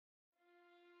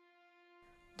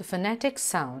the phonetic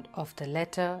sound of the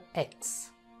letter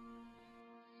X.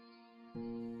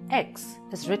 X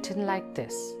is written like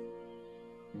this.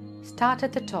 Start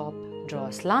at the top, draw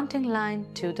a slanting line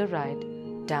to the right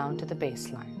down to the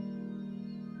baseline.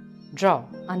 Draw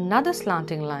another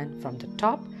slanting line from the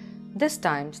top, this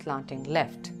time slanting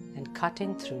left and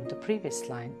cutting through the previous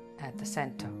line at the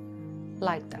center,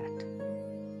 like that.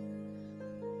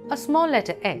 A small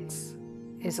letter X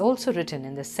is also written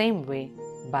in the same way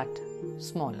but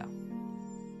smaller.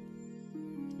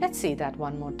 Let's see that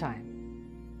one more time.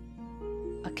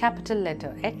 A capital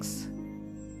letter X,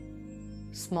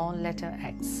 small letter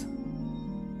x.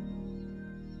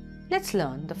 Let's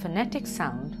learn the phonetic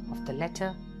sound of the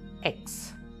letter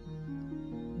X.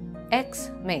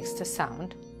 X makes the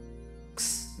sound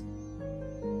X,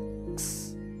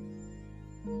 X,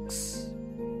 X.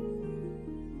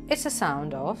 It's a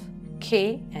sound of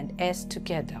K and S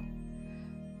together.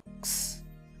 X,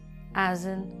 as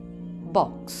in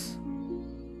box.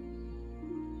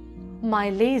 My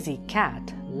lazy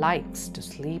cat likes to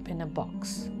sleep in a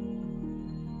box.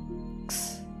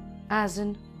 X, as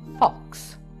in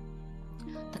fox.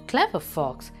 The clever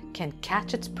fox can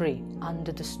catch its prey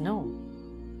under the snow.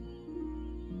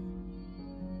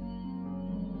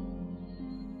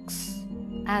 X,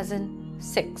 as in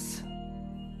 6.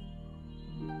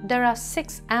 There are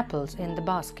 6 apples in the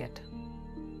basket.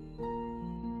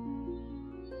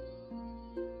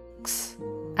 X,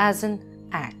 as in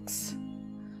axe.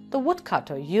 The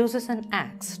woodcutter uses an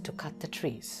axe to cut the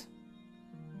trees.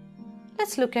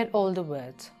 Let's look at all the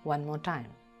words one more time.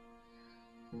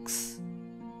 X,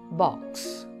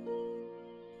 box.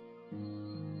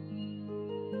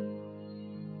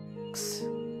 X,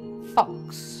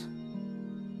 fox.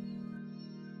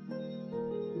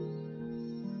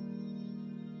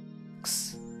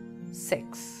 X,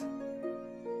 6.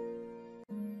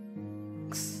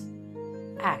 X,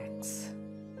 axe.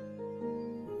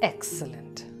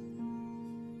 Excellent.